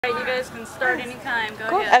You guys can start anytime.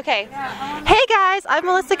 Go ahead. Okay. Hey guys, I'm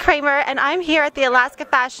Melissa Kramer and I'm here at the Alaska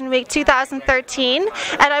Fashion Week 2013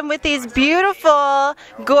 and I'm with these beautiful,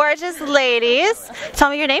 gorgeous ladies. Tell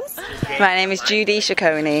me your names. My name is Judi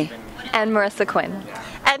Shekoni and Marisa Quinn.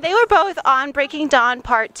 And they were both on Breaking Dawn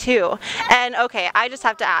Part 2. And okay, I just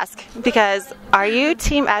have to ask, because are you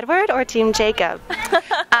Team Edward or Team Jacob?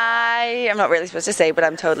 I am not really supposed to say, but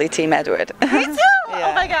I'm totally Team Edward. Me too!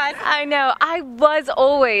 Yeah. Oh my god. I know. I was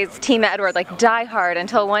always Team Edward, like die hard,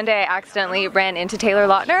 until one day I accidentally ran into Taylor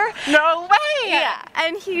Lautner. No way! Yeah,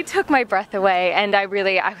 and he took my breath away, and I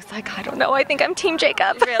was like, I don't know, I think I'm Team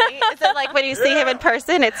Jacob. Really? Is it like when you see him in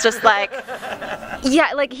person, it's just like...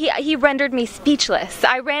 Yeah, like he rendered me speechless.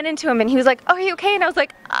 I ran into him and he was like, "Oh, are you okay?" And I was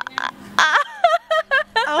like,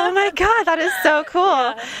 Oh my god, that is so cool.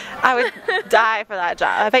 Yeah. I would die for that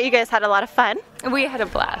job. I bet you guys had a lot of fun. We had a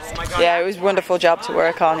blast. Yeah, it was a wonderful job to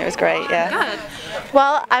work on. It was great, yeah. Good.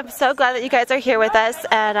 Well, I'm so glad that you guys are here with us,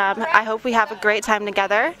 and I hope we have a great time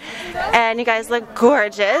together. And you guys look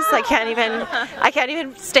gorgeous. I can't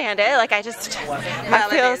even stand it. Like I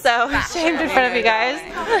feel so ashamed in front of you guys.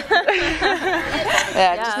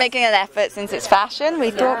 Yeah, just making an effort since it's fashion.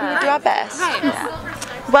 We thought we would do our best.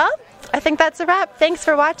 Yeah. Well, I think that's a wrap. Thanks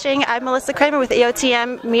for watching. I'm Melissa Kramer with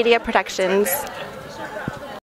EOTM Media Productions.